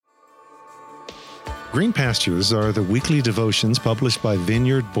Green Pastures are the weekly devotions published by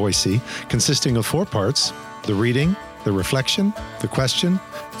Vineyard Boise, consisting of 4 parts: the reading, the reflection, the question,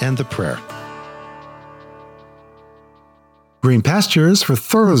 and the prayer. Green Pastures for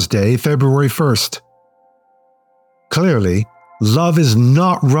Thursday, February 1st. Clearly, love is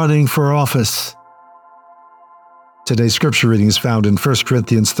not running for office. Today's scripture reading is found in 1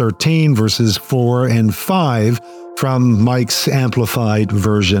 Corinthians 13, verses 4 and 5 from Mike's Amplified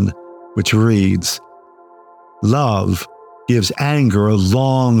Version, which reads, "Love gives anger a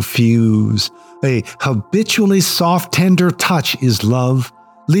long fuse. A habitually soft, tender touch is love,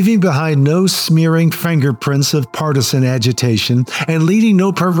 leaving behind no smearing fingerprints of partisan agitation and leading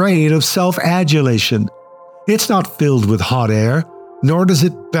no parade of self-adulation. It's not filled with hot air, nor does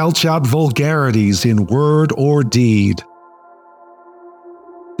it belch out vulgarities in word or deed."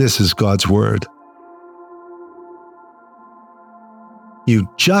 This is God's Word. You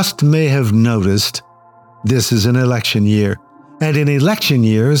just may have noticed this is an election year, and in election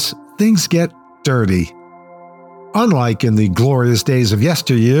years, things get dirty. Unlike in the glorious days of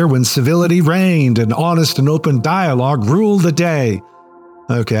yesteryear when civility reigned and honest and open dialogue ruled the day.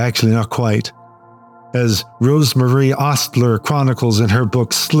 Okay, actually not quite. As Rosemarie Ostler chronicles in her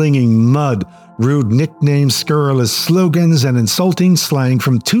book Slinging Mud, rude nicknames, scurrilous slogans, and insulting slang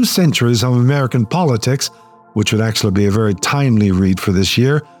from 2 centuries of American politics, which would actually be a very timely read for this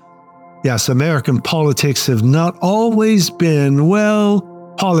year. Yes, American politics have not always been, well,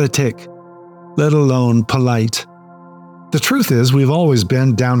 politic, let alone polite. The truth is, we've always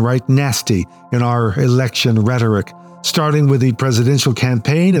been downright nasty in our election rhetoric, starting with the presidential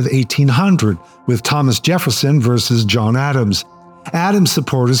campaign of 1800 with Thomas Jefferson versus John Adams. Adams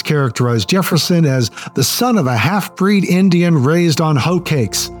supporters characterized Jefferson as the son of a half-breed Indian raised on hoe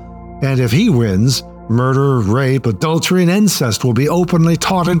cakes, and if he wins, murder, rape, adultery, and incest will be openly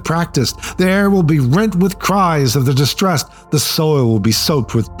taught and practiced. The air will be rent with cries of the distressed. The soil will be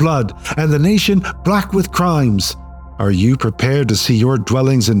soaked with blood, and the nation black with crimes. Are you prepared to see your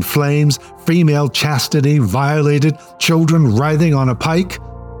dwellings in flames, female chastity violated, children writhing on a pike?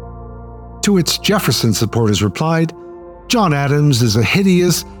 To which Jefferson supporters replied, John Adams is a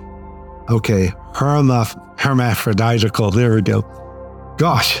hideous, hermaphroditical, there we go.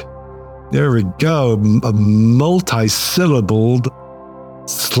 Gosh, there we go, a multi-syllabled,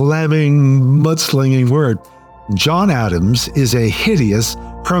 slamming, mudslinging word. John Adams is a hideous,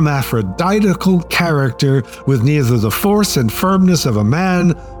 hermaphroditical character with neither the force and firmness of a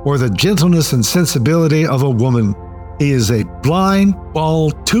man or the gentleness and sensibility of a woman. He is a blind,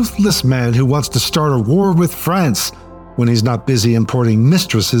 bald, toothless man who wants to start a war with France when he's not busy importing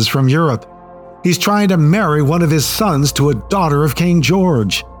mistresses from Europe. He's trying to marry one of his sons to a daughter of King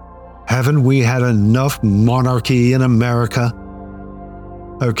George. Haven't we had enough monarchy in America?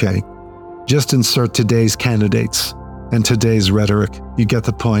 Okay, just insert today's candidates and today's rhetoric. You get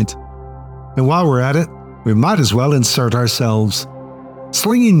the point. And while we're at it, we might as well insert ourselves.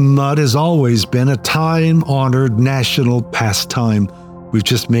 Slinging mud has always been a time-honored national pastime. We've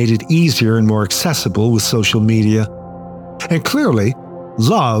just made it easier and more accessible with social media. And clearly,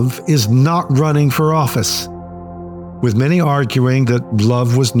 love is not running for office, with many arguing that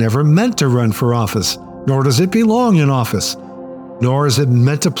love was never meant to run for office, nor does it belong in office, nor is it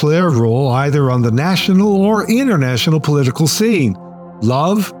meant to play a role either on the national or international political scene.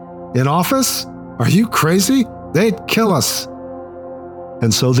 Love? In office? Are you crazy? They'd kill us.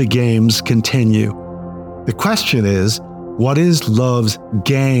 And so the games continue. The question is, what is love's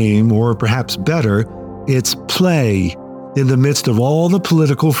game, or perhaps better, its play, in the midst of all the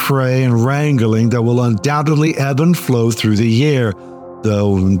political fray and wrangling that will undoubtedly ebb and flow through the year,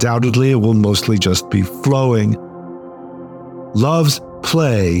 though undoubtedly it will mostly just be flowing. Love's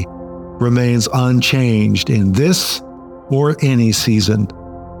play remains unchanged in this or any season.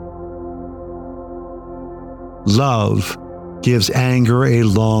 Love gives anger a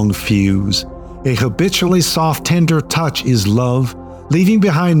long fuse. A habitually soft, tender touch is love, leaving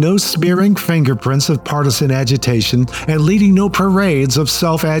behind no smearing fingerprints of partisan agitation and leading no parades of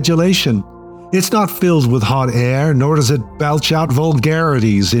self-adulation. It's not filled with hot air, nor does it belch out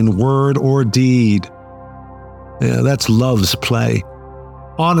vulgarities in word or deed. Yeah, that's love's play.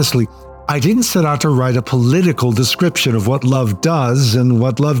 Honestly, I didn't set out to write a political description of what love does and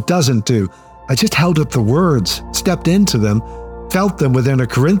what love doesn't do. I just held up the words, stepped into them, felt them within a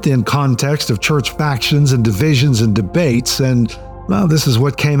Corinthian context of church factions and divisions and debates, and, well, this is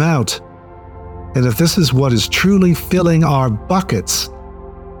what came out. And if this is what is truly filling our buckets,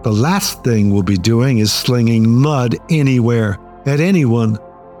 the last thing we'll be doing is slinging mud anywhere, at anyone.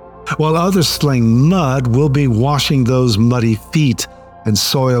 While others sling mud, we'll be washing those muddy feet and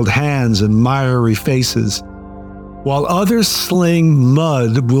soiled hands and miry faces. While others sling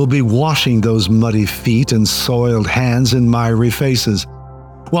mud, we'll be washing those muddy feet and soiled hands and miry faces.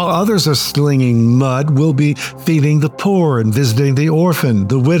 While others are slinging mud, we'll be feeding the poor and visiting the orphan,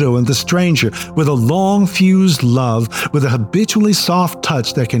 the widow, and the stranger with a long-fused love, with a habitually soft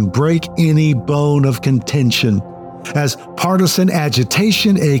touch that can break any bone of contention. As partisan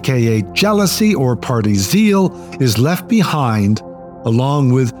agitation, aka jealousy or party zeal, is left behind,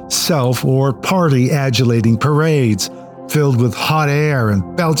 along with self or party adulating parades, filled with hot air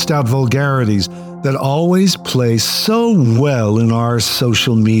and belched out vulgarities that always play so well in our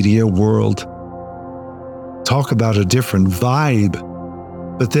social media world. Talk about a different vibe.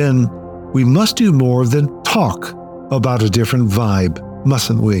 But then we must do more than talk about a different vibe,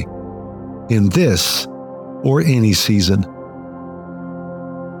 mustn't we? In this or any season.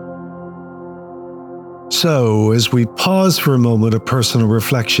 So, as we pause for a moment of personal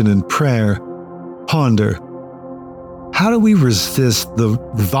reflection and prayer, ponder, how do we resist the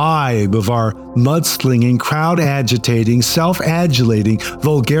vibe of our mudslinging, crowd-agitating, self-adulating,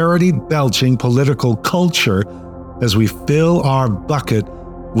 vulgarity-belching political culture as we fill our bucket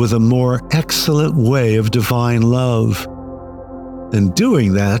with a more excellent way of divine love? In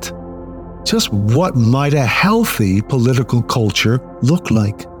doing that, just what might a healthy political culture look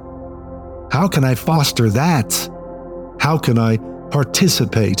like? How can I foster that? How can I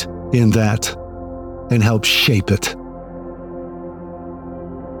participate in that and help shape it?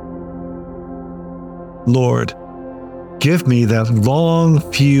 Lord, give me that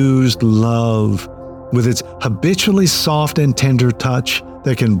long-fused love with its habitually soft and tender touch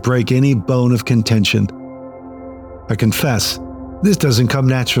that can break any bone of contention. I confess, this doesn't come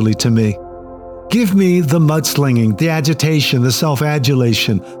naturally to me. Give me the mudslinging, the agitation, the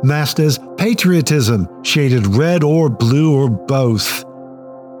self-adulation, masked as patriotism, shaded red or blue or both.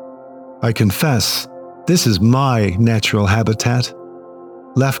 I confess, this is my natural habitat.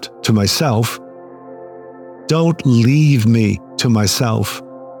 Left to myself, don't leave me to myself,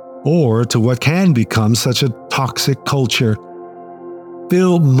 or to what can become such a toxic culture.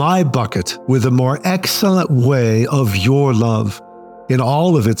 Fill my bucket with a more excellent way of your love, in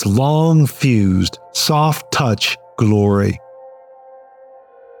all of its long-fused, soft-touch glory.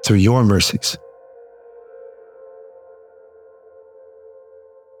 Through your mercies,